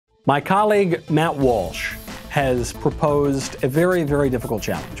My colleague, Matt Walsh, has proposed a very, very difficult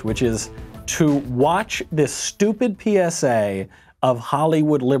challenge, which is to watch this stupid PSA of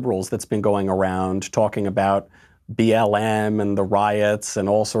Hollywood liberals that's been going around talking about BLM and the riots and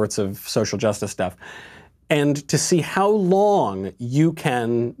all sorts of social justice stuff, and to see how long you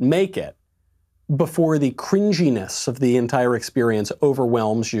can make it before the cringiness of the entire experience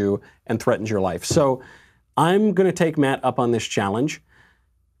overwhelms you and threatens your life. So I'm going to take Matt up on this challenge.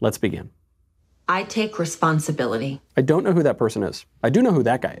 Let's begin. I take responsibility. I don't know who that person is. I do know who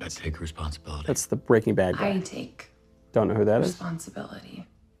that guy is. I take responsibility. That's the Breaking Bad guy. I take Don't know who that is. responsibility.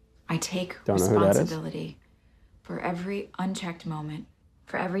 I take Don't know who that is. responsibility for every unchecked moment.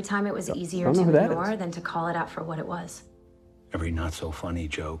 For every time it was easier don't know to who that ignore is. than to call it out for what it was. Every not so funny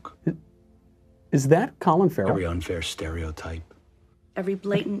joke. Is that Colin Farrell? Every unfair stereotype. Every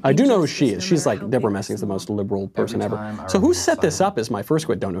blatant. I do know who injustice, she is. no She's matter like how Deborah big or Messing is the small. most liberal person ever. time I So who remove set this silence. up is my first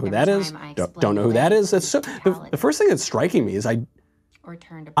question. Don't know who Every that is. time I Don't explain know who that away is. That's so. The first thing that's striking me is Or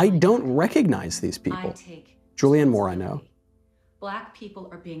turned a I blind don't eye. recognize these I people. take Julianne Moore, I know. responsibility. Black people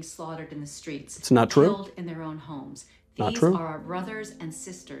are being slaughtered in the streets. It's not true. Killed in their own homes. Not These true. are our brothers and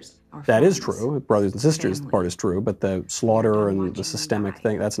sisters. Our That is friends. true. Brothers and sisters, the Family. part is true, but the slaughter and the watching systemic them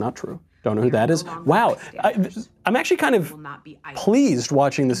thing, die. that's not true. Don't know who They are that no is. longer Wow. bystanders. I'm actually kind of Will not be idle. pleased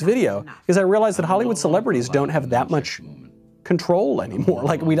watching this video because I realize that Hollywood celebrities don't have that much control anymore.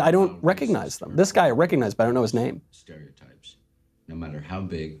 Like, I don't recognize them. This guy I recognize, but I don't know his name. Stereotypes, no matter how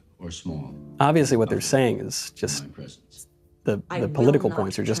big or small. Obviously, what they're saying is just My presence. the I political will not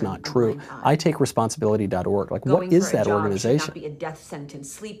points are just turn not a true. blind eye. I take responsibility.org. Like, Going what is for a that job organization? should not be a death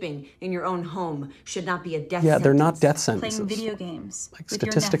sentence. Sleeping in your own home should not be a death Yeah, sentence. they're not death Playing sentences. video games. Like, with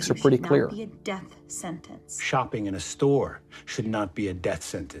your statistics nephew are pretty should clear. Not be a death sentence. Shopping in a store should not be a death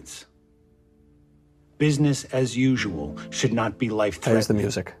sentence. Business as usual should not be life-threatening. There's the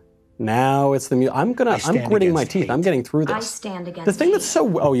music. Now it's the music. I'm stand gritting my against teeth. hate. I'm getting through this. I stand against The thing that's hate. so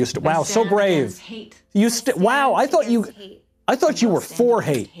wow, I so stand brave. against hate. Wow, I thought you Against hate. I thought you will were stand for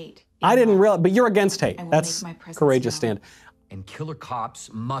against hate. hate. I didn't realize, but you're against hate. I will That's make my presence courageous known. stand. And killer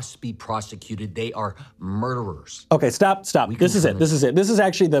cops must be prosecuted. They are murderers. Okay, stop. This is it. confirm This is it. This is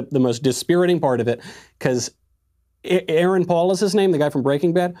actually the most dispiriting part of it, because Aaron Paul is his name, the guy from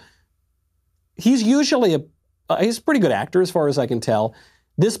Breaking Bad. He's usually he's a pretty good actor as far as I can tell.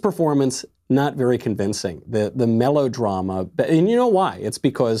 This performance, not very convincing. The melodrama, and you know why? It's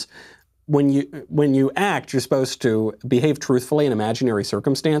because when you act, you're supposed to behave truthfully in imaginary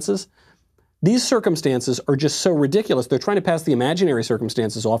circumstances. These circumstances are just so ridiculous. They're trying to pass the imaginary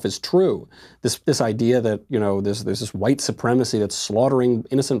circumstances off as true. This idea that, you know, there's this white supremacy that's slaughtering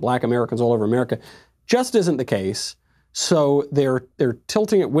innocent black Americans all over America just isn't the case. So they're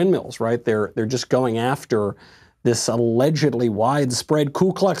tilting at windmills, right? They're just going after this allegedly widespread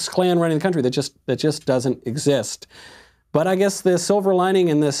Ku Klux Klan running the country that just doesn't exist. But I guess the silver lining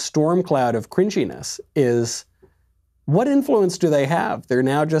in this storm cloud of cringiness is, what influence do they have? They're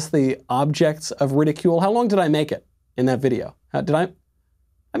now just the objects of ridicule. How long did I make it in that video? I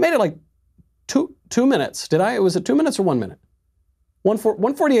made it like two minutes. Did I? Was it 2 minutes or 1 minute?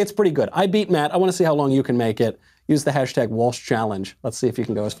 148 is pretty good. I beat Matt. I want to see how long you can make it. Use the hashtag Walsh Challenge. Let's see if you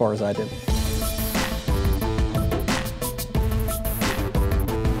can go as far as I did.